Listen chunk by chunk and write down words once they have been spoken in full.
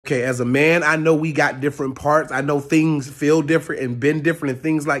okay, as a man, I know we got different parts. I know things feel different and been different and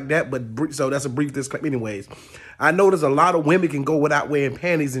things like that. But so that's a brief disclaimer. Anyways, I know there's a lot of women can go without wearing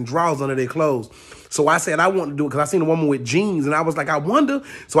panties and drawers under their clothes. So I said I want to do it because I seen a woman with jeans and I was like, I wonder.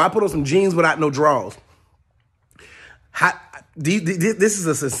 So I put on some jeans without no drawers. This is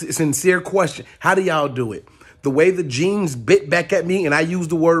a sincere question. How do y'all do it? The way the jeans bit back at me, and I use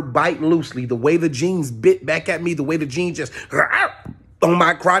the word bite loosely, the way the jeans bit back at me, the way the jeans just on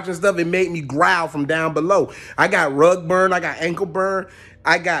my crotch and stuff, it made me growl from down below. I got rug burn. I got ankle burn.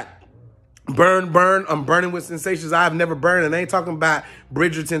 I got burn. I'm burning with sensations I've never burned. And I ain't talking about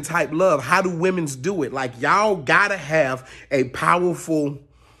Bridgerton type love. How do women's do it? Like, y'all got to have a powerful...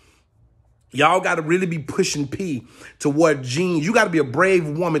 Y'all got to really be pushing P to wear jeans. You got to be a brave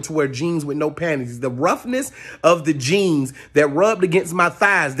woman to wear jeans with no panties. The roughness of the jeans that rubbed against my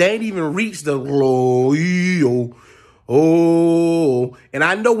thighs, they ain't even reached the oh. And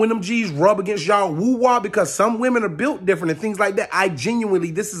I know when them jeans rub against y'all woo-wah because some women are built different and things like that. I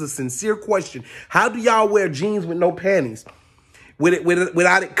genuinely, this is a sincere question. How do y'all wear jeans with no panties?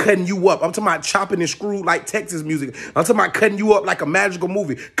 Without it cutting you up. I'm talking about chopping and screwed like Texas music. I'm talking about cutting you up like a magical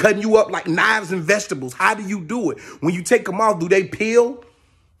movie. Cutting you up like knives and vegetables. How do you do it? When you take them off, do they peel?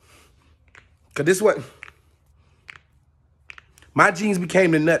 Because this is what... My jeans became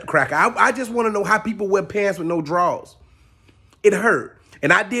the nutcracker. I just want to know how people wear pants with no drawers. It hurt.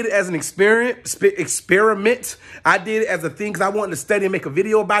 And I did it as an experiment. I did it as a thing because I wanted to study and make a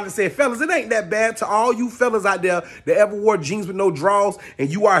video about it and say, fellas, it ain't that bad. To all you fellas out there that ever wore jeans with no drawers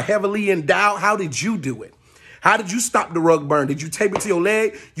and you are heavily endowed, how did you do it? How did you stop the rug burn? Did you tape it to your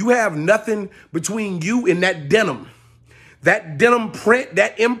leg? You have nothing between you and that denim. That denim print,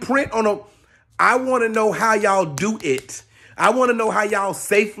 that imprint on a... I want to know how y'all do it. I want to know how y'all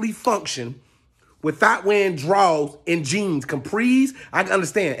safely function without wearing drawers and jeans. Capris, I can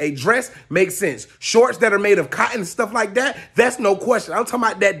understand. A dress makes sense. Shorts that are made of cotton and stuff like that, that's no question. I'm talking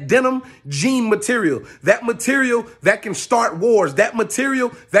about that denim jean material. That material that can start wars. That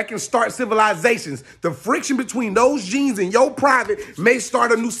material that can start civilizations. The friction between those jeans and your private may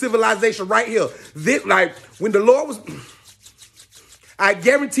start a new civilization right here. This, like, when the Lord was... I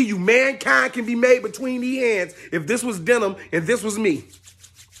guarantee you mankind can be made between these hands if this was denim and this was me.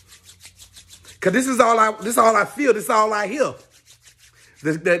 Because this is all I feel. This is all I hear.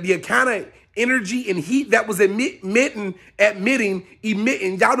 The kind of energy and heat that was emitting. Y'all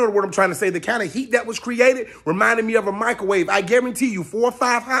know the word I'm trying to say. The kind of heat that was created reminded me of a microwave. I guarantee you 4 or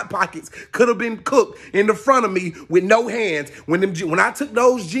 5 Hot Pockets could have been cooked in the front of me with no hands. When I took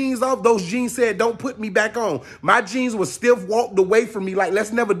those jeans off, those jeans said, don't put me back on. My jeans were stiff, walked away from me like,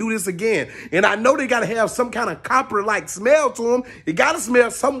 let's never do this again. And I know they got to have some kind of copper-like smell to them. It got to smell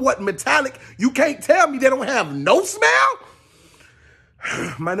somewhat metallic. You can't tell me they don't have no smell.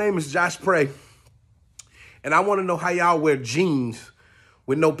 My name is Josh Prey, and I want to know how y'all wear jeans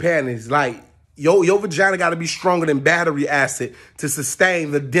with no panties. Like, your vagina got to be stronger than battery acid to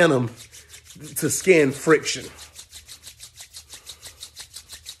sustain the denim to skin friction.